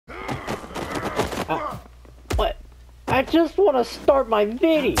What? I just want to start my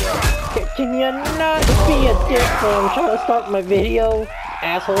video. Can you not be a dick when I'm trying to start my video,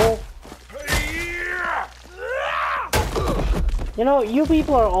 asshole? You know, you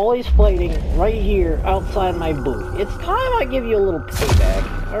people are always fighting right here outside my booth. It's time I give you a little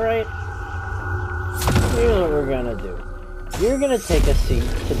payback, alright? Here's what we're gonna do. You're gonna take a seat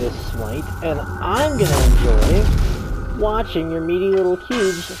to this smite, and I'm gonna enjoy watching your meaty little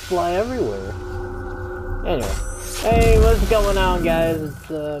cubes fly everywhere. Anyway, hey, what's going on, guys? It's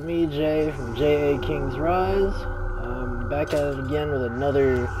me, Jay, from J.A. King's Rise. I'm back at it again with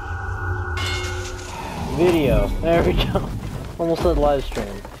another video. There we go. Almost said live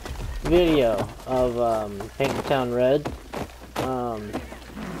stream. Video of Paint the Town Red.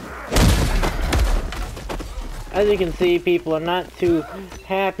 As you can see, people are not too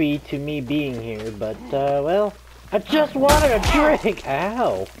happy to me being here, but well, I just wanted a drink.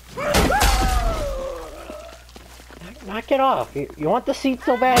 Ow! Knock it off. You want the seat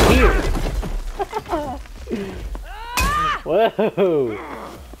so bad? Here. Whoa!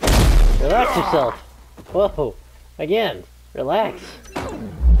 Relax yourself. Whoa! Again. Relax.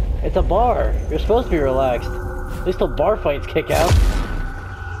 It's a bar. You're supposed to be relaxed. At least till bar fights kick out.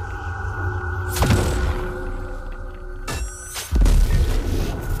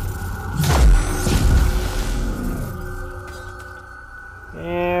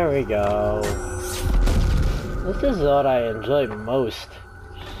 There we go. This is what I enjoy most.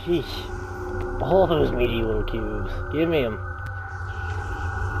 Sheesh. All those meaty little cubes. Give me them.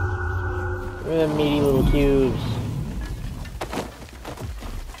 Give me them meaty little cubes.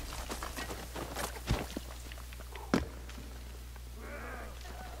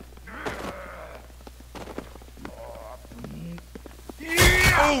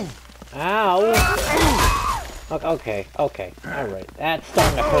 Ow! Okay, alright. That's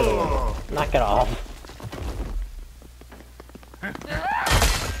starting to hurt a little. Knock it off.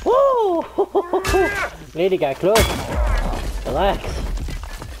 Woo! Lady got close. Relax.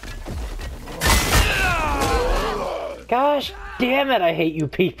 Gosh damn it, I hate you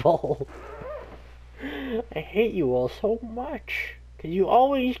people. I hate you all so much. Because you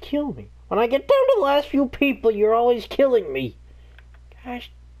always kill me. When I get down to the last few people, you're always killing me.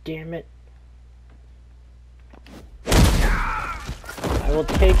 Gosh damn it. I will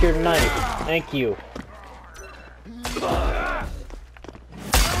take your knife. Thank you.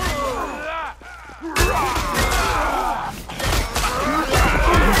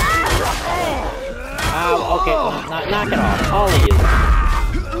 Ow, okay, knock it off. All of you.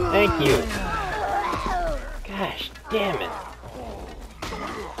 Thank you. Gosh damn it.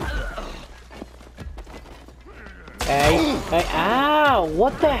 Hey, ow!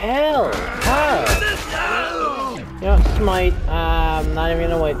 What the hell? How? You know, smite. I'm not even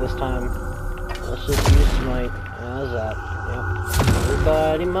gonna wait this time. Let's just use smite. How's that? Yep.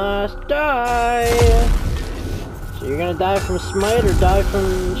 Everybody must die! So you're gonna die from smite or die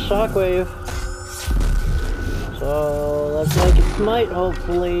from shockwave? So let's make it smite,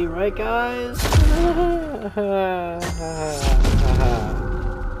 hopefully, right, guys?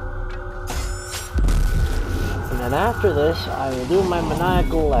 And then after this, I will do my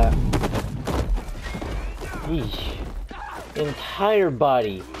maniacal laugh. Yeesh. The entire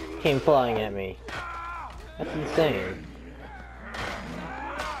body came flying at me. That's insane.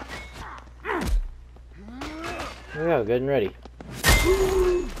 Here we go, good and ready.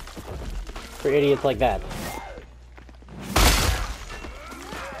 For idiots like that.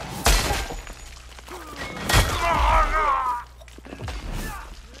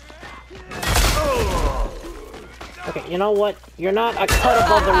 Okay, you know what? You're not a cut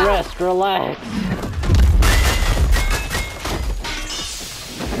above the rest. Relax.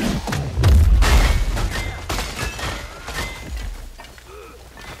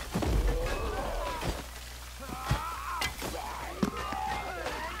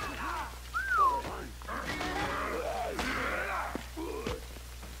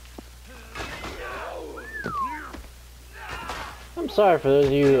 I'm sorry for those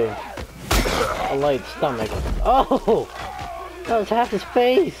of you who have a light stomach. Oh! That was half his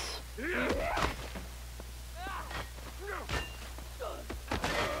face!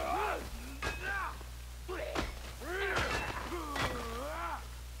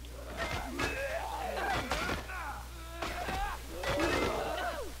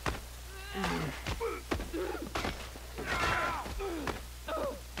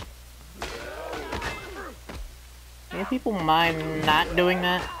 Any people mind not doing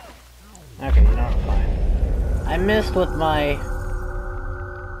that? Okay, you know, fine. I missed with my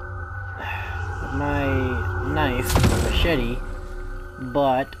knife, machete,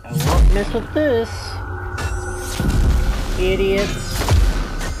 But I won't mess with this. Idiots.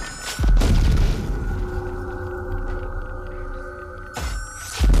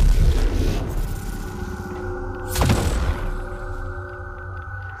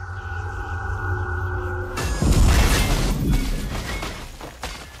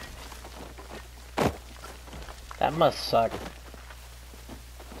 That must suck.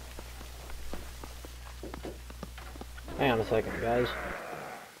 Hang on a second, guys.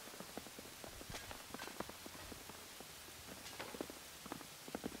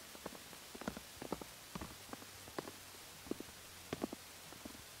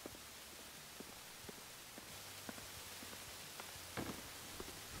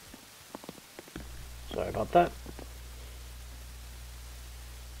 Sorry about that.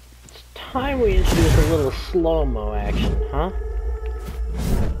 It's time we introduce a little slow-mo action, huh?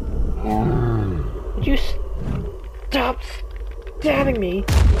 Would you stop stabbing me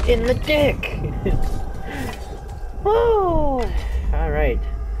in the dick? Oh, alright.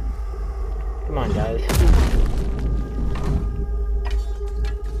 Come on, guys.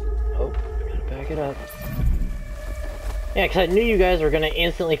 Oh, gotta back it up. Yeah, because I knew you guys were gonna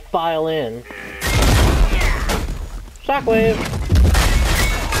instantly file in. Shockwave!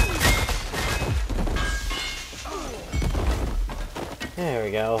 There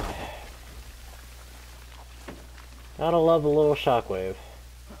we go. Gotta love a little shockwave.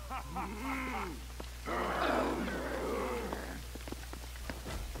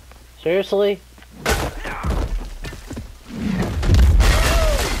 Seriously?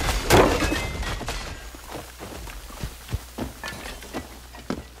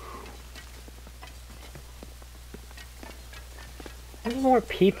 How many more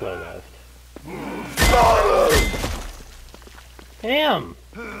people are left? Damn!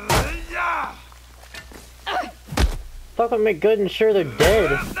 Fuck with me good and sure they're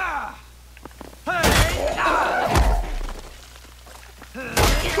dead.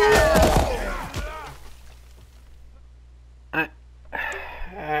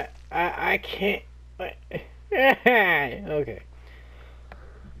 I can't. Okay.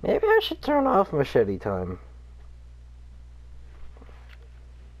 Maybe I should turn off machete time.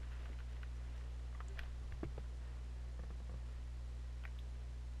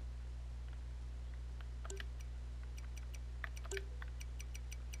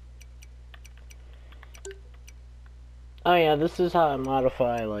 Oh yeah, this is how I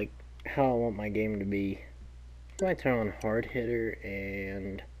modify, like, how I want my game to be. I might turn on hard hitter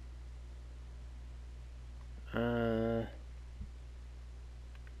and there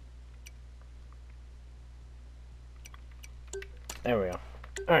we go.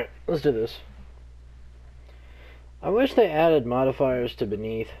 Alright, let's do this. I wish they added modifiers to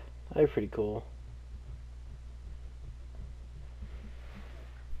beneath. That'd be pretty cool.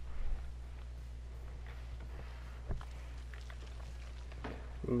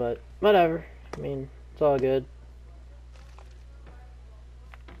 But whatever. I mean, it's all good.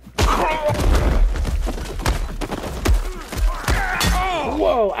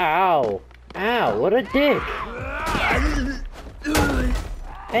 Whoa, ow. Ow, what a dick.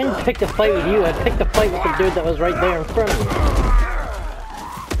 I didn't pick the fight with you, I picked the fight with the dude that was right there in front of me.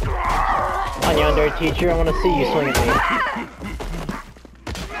 Come on, yonder teacher, I want to see you swing at me.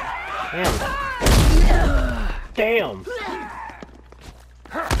 Damn. Damn.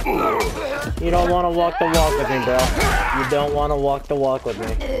 You don't want to walk the walk with me, bro. You don't want to walk the walk with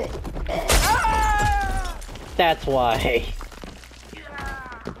me. That's why.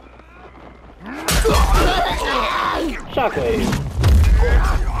 Shockwave.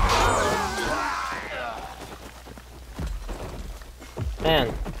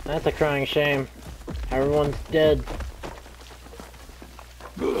 Man, that's a crying shame. Everyone's dead.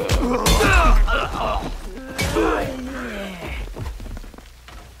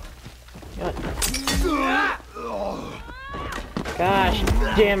 Gosh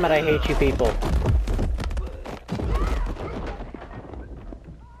damn it, I hate you people.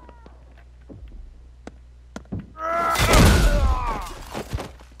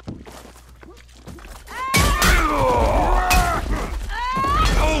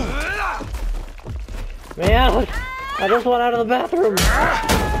 Man, I just went out of the bathroom.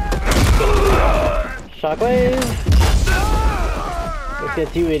 Shockwave. Let's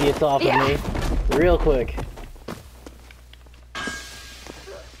get you idiots off of me real quick.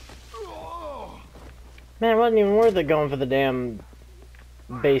 Man, it wasn't even worth it going for the damn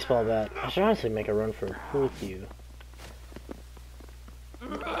baseball bat. I should honestly make a run for pool cue.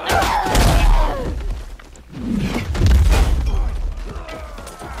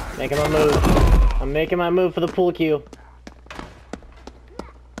 Making my move. I'm making my move for the pool cue.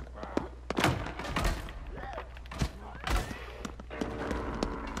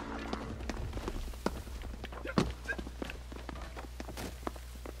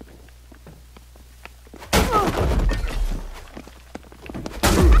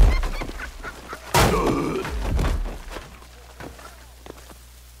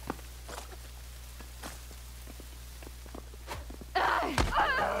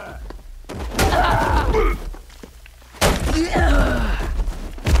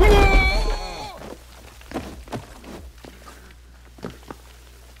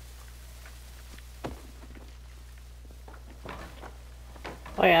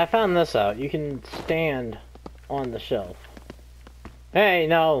 I found this out. You can stand on the shelf. Hey,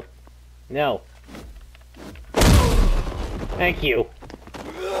 no. No. Thank you.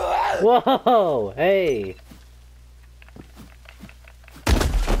 Whoa! Hey!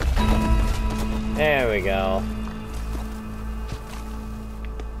 There we go.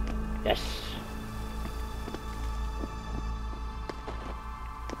 Yes.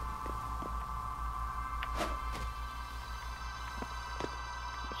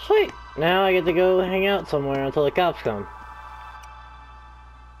 Sweet! Now I get to go hang out somewhere until the cops come.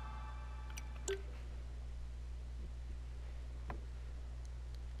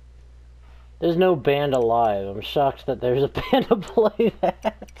 There's no band alive. I'm shocked that there's a band to play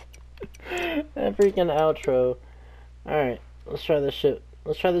that. That freaking outro. Alright, let's try this shit.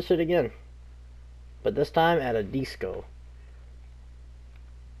 Let's try this shit again. But this time at a disco.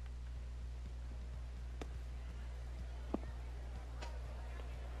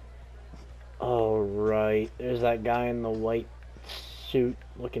 Oh, right. There's that guy in the white suit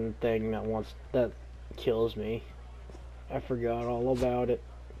looking thing that kills me. I forgot all about it.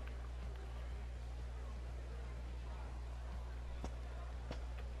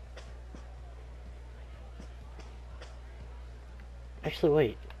 Actually,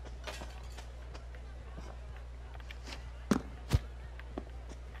 wait.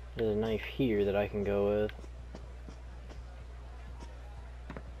 There's a knife here that I can go with.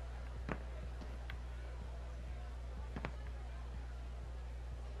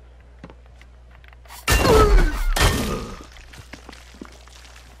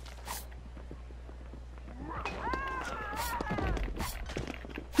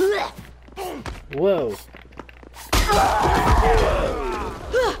 Whoa.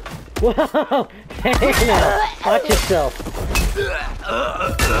 Whoa! Hey now! Watch yourself!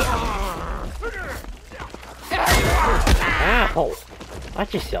 Ow!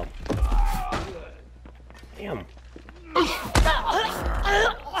 Watch yourself! Damn!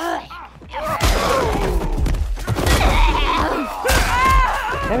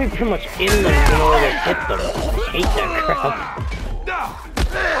 Having pretty much in them in order to hit them. I hate that crap.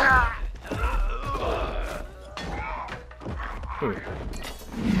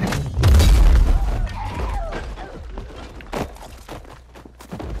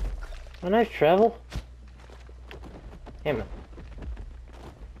 My knife travel? Damn it.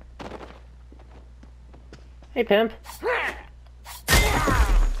 Hey, pimp.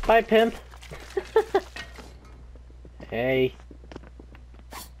 Bye, pimp. Hey.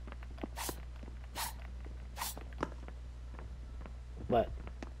 What?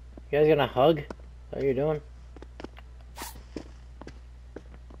 You guys gonna hug? Is that what you're doing?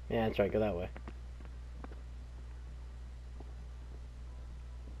 Yeah, that's right, go that way.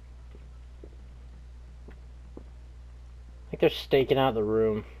 I think they're staking out the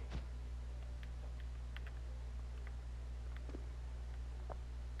room.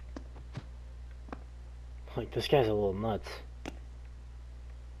 Like, this guy's a little nuts.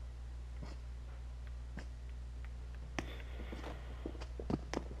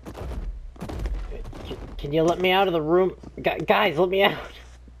 Can you let me out of the room? Guys, let me out!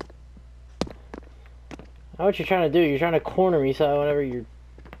 I know what you're trying to do. You're trying to corner me, so whenever you're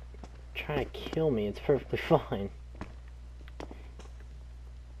trying to kill me, it's perfectly fine.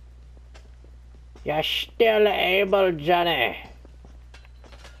 You're still able, Johnny.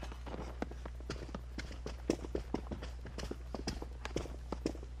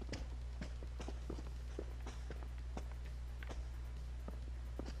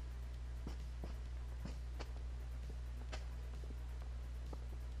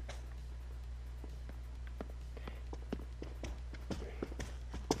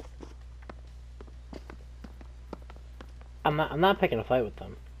 I'm not picking a fight with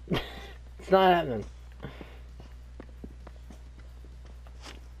them. It's not happening.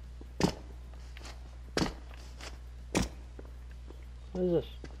 What is this?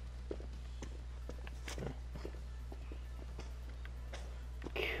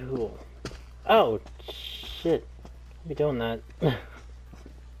 Cool. Oh, shit. I'll be doing that.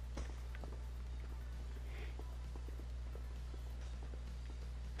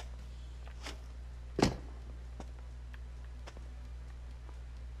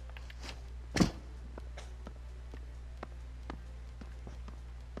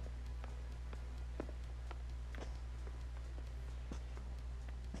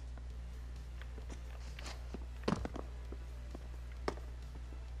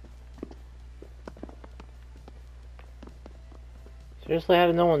 Seriously,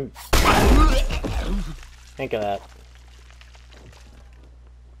 having no one think of that.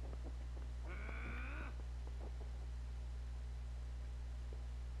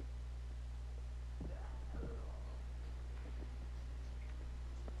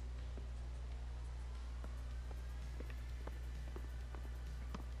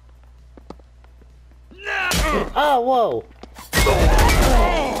 Oh, whoa!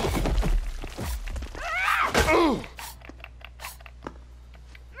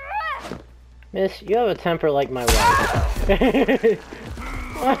 Miss, you have a temper like my wife.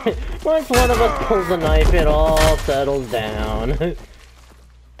 Once one of us pulls a knife, it all settles down.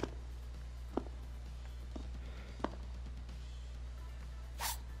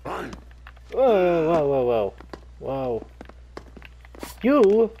 Whoa, whoa, whoa, whoa. Whoa.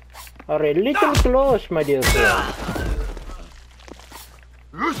 You are a little close, my dear friend.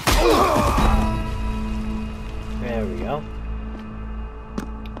 There we go.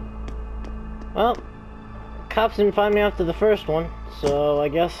 Well, cops didn't find me after the first one, so I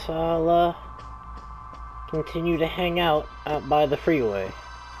guess I'll continue to hang out by the freeway.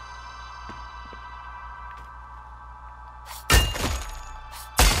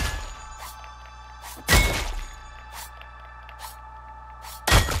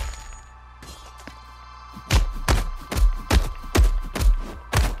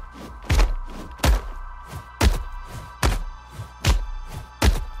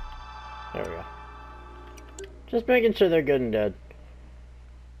 There we go. Just making sure they're good and dead.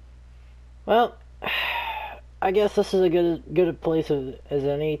 Well, I guess this is a good place as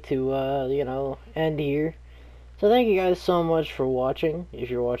any to, you know, end here. So thank you guys so much for watching, if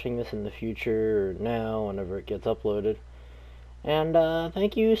you're watching this in the future, or now, whenever it gets uploaded. And,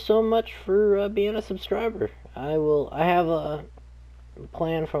 thank you so much for, being a subscriber. I have a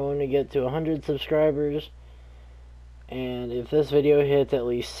plan for when we get to 100 subscribers. And if this video hits at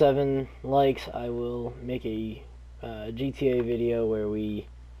least 7 likes, I will make a GTA video where we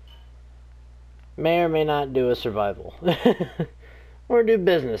may or may not do a survival. Or do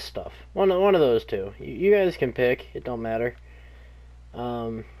business stuff. One of those two. You guys can pick. It don't matter.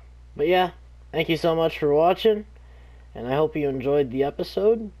 But yeah, thank you so much for watching. And I hope you enjoyed the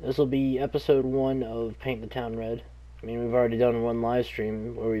episode. This will be episode 1 of Paint the Town Red. I mean, we've already done one live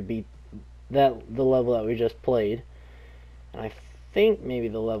stream where we beat the level that we just played. And I think maybe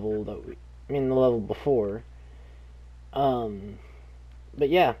the level before. But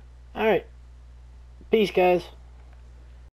yeah. Alright. Peace, guys.